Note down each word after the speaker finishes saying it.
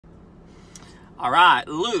All right,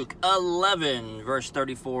 Luke 11, verse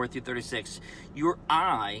 34 through 36. Your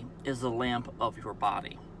eye is the lamp of your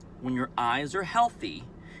body. When your eyes are healthy,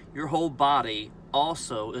 your whole body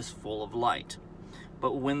also is full of light.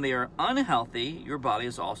 But when they are unhealthy, your body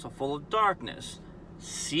is also full of darkness.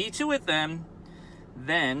 See to it then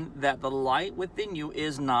that the light within you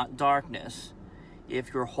is not darkness.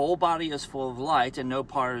 If your whole body is full of light and no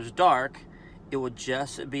part is dark, it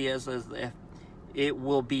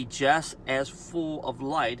will be just as full of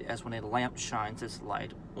light as when a lamp shines its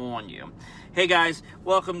light on you. Hey guys,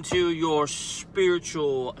 welcome to your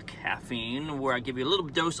spiritual caffeine, where I give you a little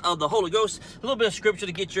dose of the Holy Ghost, a little bit of scripture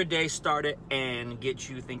to get your day started and get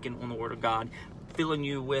you thinking on the Word of God, filling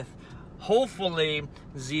you with hopefully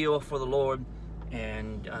zeal for the Lord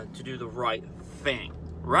and to do the right thing.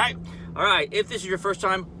 Right? All right, if this is your first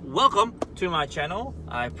time, welcome to my channel.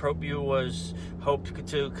 I hope you hope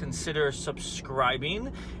to consider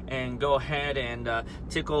subscribing and go ahead and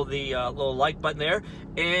tickle the little like button there,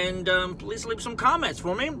 and please leave some comments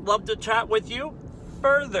for me. Love to chat with you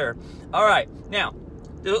further. All right, now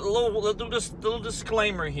a little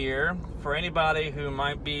disclaimer here for anybody who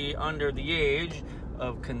might be under the age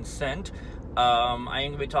of consent. I am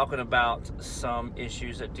going to be talking about some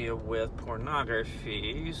issues that deal with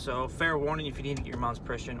pornography. So fair warning, if you need to get your mom's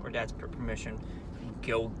permission or dad's permission,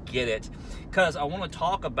 go get it. Because I want to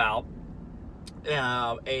talk about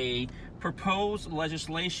a proposed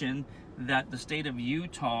legislation that the state of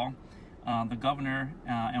Utah, the governor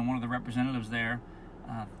and one of the representatives there,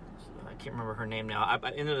 I can't remember her name now.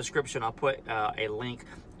 In the description, I'll put a link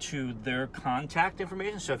to their contact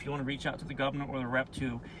information. So if you want to reach out to the governor or the rep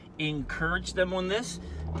to encourage them on this,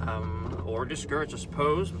 or discourage, I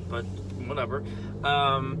suppose, but whatever,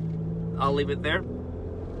 I'll leave it there.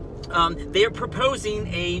 They are proposing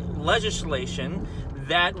a legislation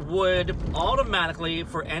that would automatically,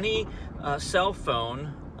 for any cell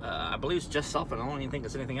phone, I believe it's just cell phone, I don't even think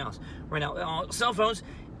it's anything else right now, cell phones,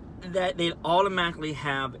 that they'd automatically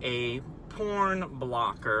have a porn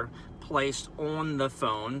blocker placed on the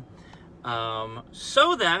phone,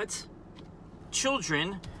 so that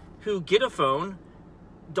children who get a phone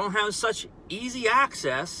don't have such easy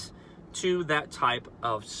access to that type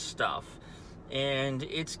of stuff. And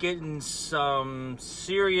it's getting some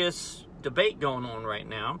serious debate going on right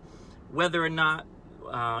now, whether or not,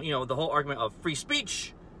 the whole argument of free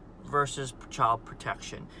speech versus child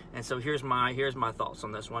protection. And so here's my thoughts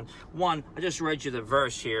on this one. One, I just read you the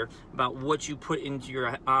verse here about what you put into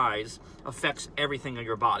your eyes affects everything in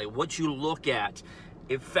your body. What you look at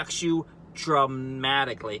affects you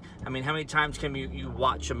dramatically. I mean, how many times can you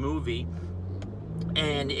watch a movie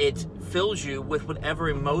and it fills you with whatever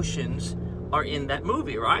emotions are in that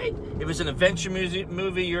movie, right? If it's an adventure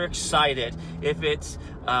movie, you're excited. If it's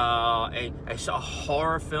a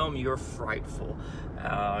horror film, you're frightful.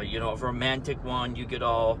 A romantic one, you get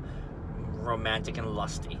all romantic and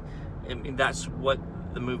lusty. I mean, that's what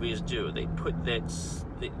the movies do. They put that,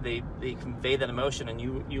 they convey that emotion, and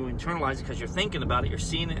you internalize it because you're thinking about it, you're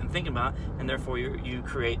seeing it and thinking about it, and therefore you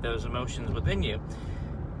create those emotions within you.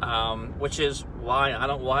 Which is why I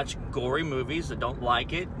don't watch gory movies. I don't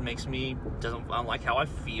like it. I don't like how I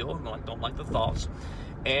feel. I don't like the thoughts.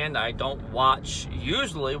 And I don't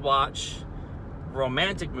usually watch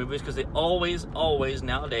romantic movies, because they always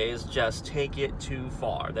nowadays just take it too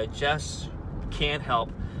far. They just can't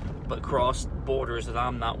help but cross borders that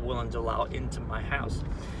I'm not willing to allow into my house.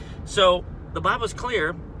 So the Bible's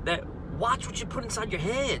clear that watch what you put inside your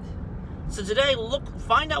head. So today,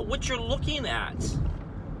 find out what you're looking at.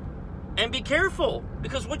 And be careful,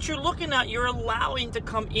 because what you're looking at, you're allowing to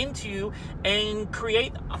come into you and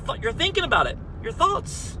create a thought. You're thinking about it, your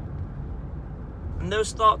thoughts. And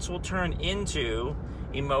those thoughts will turn into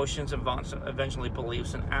emotions and eventually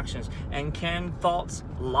beliefs and actions. And can thoughts,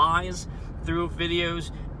 lies through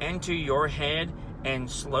videos enter your head and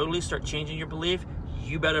slowly start changing your belief?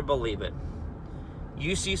 You better believe it.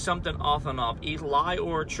 You see something off and off, a lie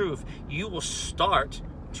or a truth, you will start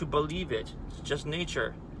to believe it. It's just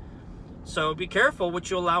nature. So be careful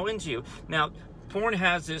what you allow into you. Now, porn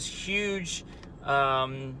has this huge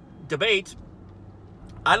debate.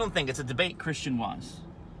 I don't think it's a debate Christian-wise.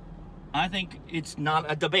 I think it's not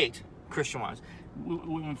a debate Christian-wise.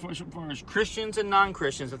 For Christians and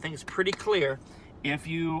non-Christians, I think it's pretty clear, if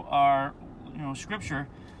you are, Scripture,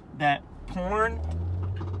 that porn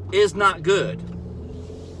is not good.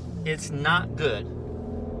 It's not good.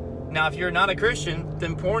 Now, if you're not a Christian,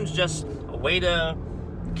 then porn's just a way to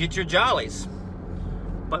get your jollies.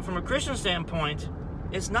 But from a Christian standpoint,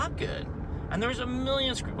 it's not good. And there's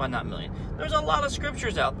there's a lot of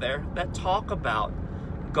scriptures out there that talk about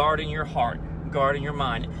guarding your heart, guarding your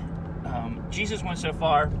mind. Jesus went so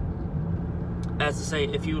far as to say,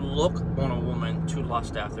 if you look on a woman to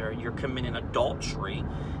lust after her, you're committing adultery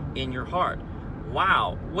in your heart.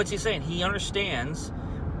 Wow. What's he saying? He understands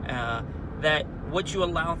that what you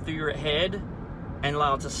allow through your head and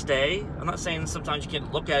allow it to stay. I'm not saying sometimes you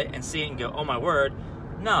can look at it and see it and go, oh my word.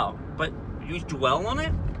 No, but you dwell on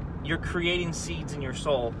it, you're creating seeds in your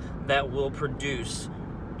soul that will produce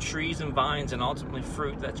trees and vines and ultimately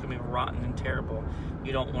fruit that's going to be rotten and terrible.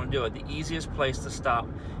 You don't want to do it. The easiest place to stop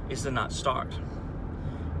is to not start.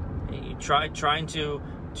 You trying to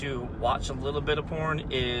watch a little bit of porn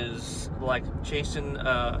is like chasing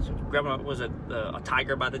grabbing a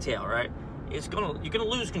tiger by the tail, right? You're gonna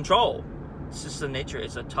lose control. It's just the nature.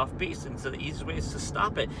 It's a tough beast, and so the easiest way is to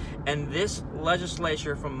stop it. And this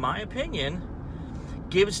legislature, from my opinion,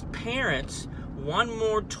 gives parents one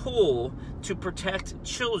more tool to protect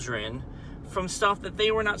children from stuff that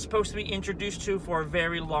they were not supposed to be introduced to for a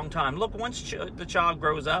very long time. Look, once the child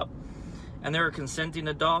grows up and they're a consenting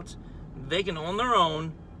adult, they can on their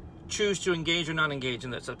own choose to engage or not engage in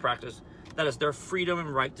this practice. That is their freedom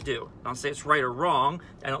and right to do. I don't say it's right or wrong.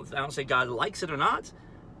 I don't say God likes it or not.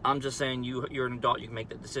 I'm just saying you're an adult, you can make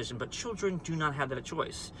that decision. But children do not have that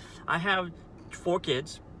choice. I have 4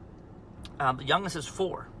 kids. The youngest is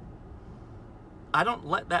 4. I don't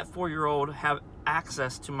let that 4-year-old have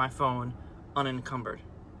access to my phone unencumbered.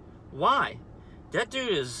 Why? That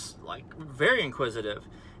dude is like very inquisitive.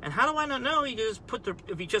 And how do I not know? He just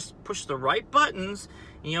if he just push the right buttons,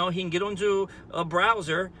 you know, he can get onto a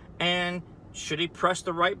browser, and should he press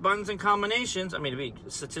the right buttons and combinations, I mean, it'd be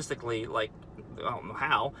statistically, like, I don't know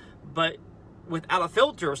how, but without a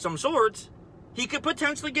filter of some sort, he could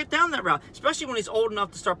potentially get down that route, especially when he's old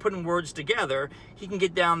enough to start putting words together. He can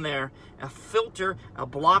get down there. A filter, a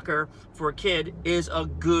blocker for a kid is a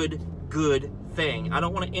good thing. I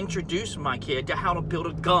don't want to introduce my kid to how to build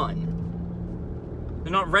a gun.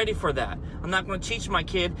 They're not ready for that. I'm not going to teach my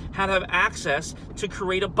kid how to have access to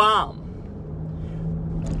create a bomb.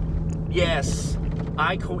 Yes,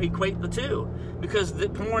 I equate the two, because the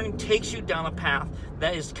porn takes you down a path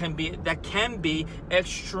that can be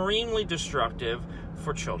extremely destructive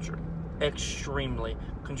for children. Extremely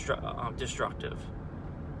destructive.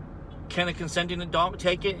 Can a consenting adult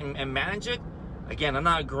take it and manage it? Again, I'm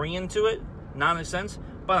not agreeing to it, not in a sense,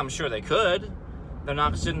 but I'm sure they could. They're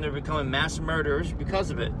not sitting there becoming mass murderers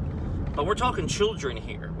because of it. But we're talking children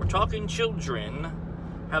here. We're talking children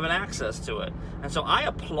having access to it. And so I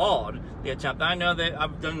applaud the attempt. I know that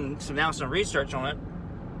I've done some research on it.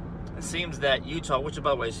 It seems that Utah, which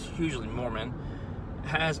by the way is hugely Mormon,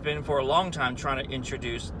 has been for a long time trying to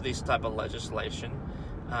introduce this type of legislation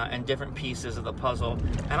and different pieces of the puzzle.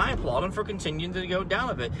 And I applaud them for continuing to go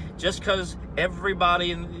down of it. Just because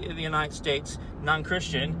everybody in the United States,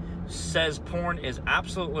 non-Christian, says porn is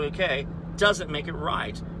absolutely okay, doesn't make it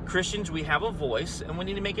right. Christians, we have a voice, and we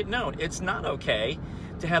need to make it known. It's not okay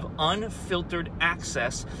to have unfiltered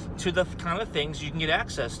access to the kind of things you can get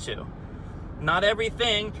access to. Not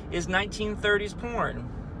everything is 1930s porn.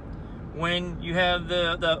 When you have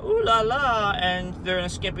the ooh la la and they're in a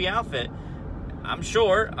skimpy outfit, I'm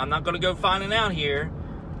sure, I'm not going to go finding out here,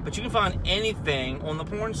 but you can find anything on the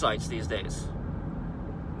porn sites these days.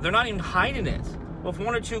 They're not even hiding it. With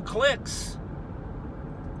 1 or 2 clicks.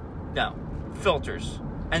 No, filters.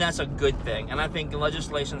 And that's a good thing. And I think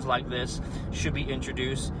legislations like this should be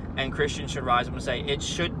introduced, and Christians should rise up and say it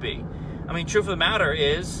should be. I mean, truth of the matter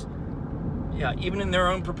is, yeah, even in their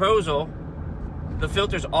own proposal, the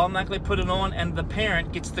filters automatically put it on, and the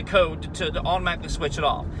parent gets the code to automatically switch it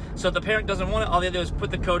off. So if the parent doesn't want it, all they do is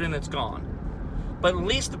put the code in and it's gone. But at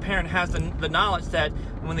least the parent has the knowledge that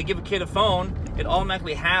when they give a kid a phone, it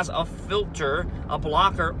automatically has a filter, a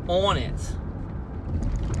blocker on it.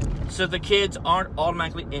 So the kids aren't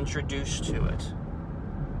automatically introduced to it.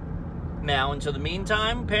 Now, until the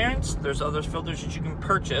meantime, parents, there's other filters that you can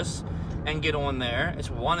purchase and get on there.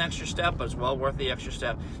 It's one extra step, but it's well worth the extra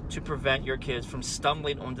step to prevent your kids from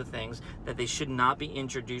stumbling onto things that they should not be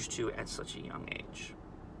introduced to at such a young age.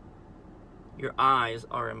 Your eyes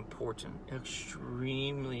are important,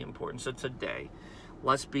 extremely important. So today,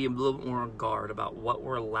 let's be a little bit more on guard about what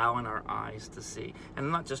we're allowing our eyes to see. And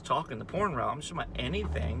I'm not just talking the porn realm, I'm just talking about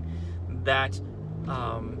anything that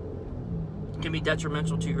can be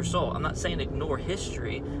detrimental to your soul. I'm not saying ignore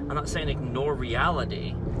history. I'm not saying ignore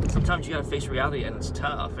reality. Sometimes you gotta face reality, and it's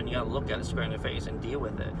tough, and you gotta look at it square in the face and deal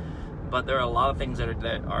with it. But there are a lot of things that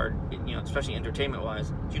are you know, especially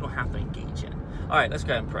entertainment-wise, you don't have to engage in. All right, let's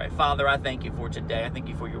go ahead and pray. Father, I thank you for today. I thank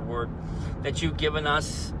you for your word, that you've given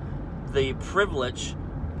us the privilege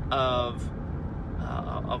of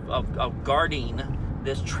guarding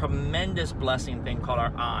this tremendous blessing thing called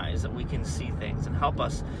our eyes, that we can see things, and help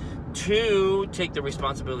us to take the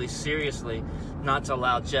responsibility seriously, not to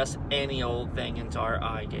allow just any old thing into our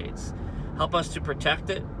eye gates. Help us to protect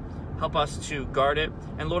it. Help us to guard it.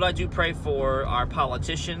 And Lord, I do pray for our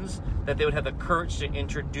politicians, that they would have the courage to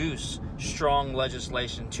introduce strong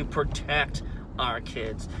legislation to protect our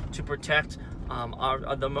kids, to protect one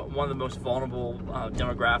of the most vulnerable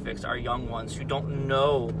demographics, our young ones who don't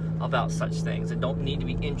know about such things and don't need to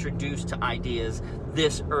be introduced to ideas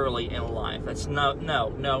this early in life. That's no.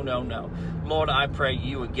 Lord, I pray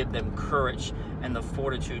you would give them courage and the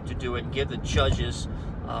fortitude to do it. Give the judges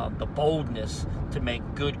the boldness to make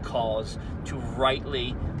good calls, to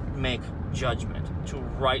rightly make judgment, to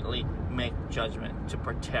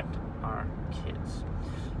protect our kids.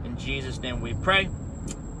 In Jesus' name we pray.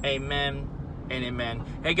 Amen and amen.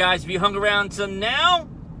 Hey guys, if you hung around till now,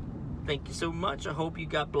 thank you so much. I hope you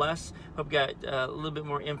got blessed. Hope you got a little bit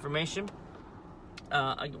more information.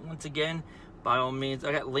 Once again, by all means,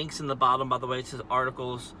 I got links in the bottom, by the way, to the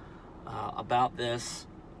articles about this,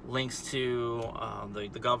 links to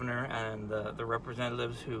the governor and the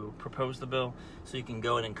representatives who proposed the bill, so you can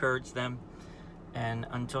go and encourage them. And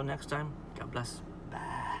until next time, God bless.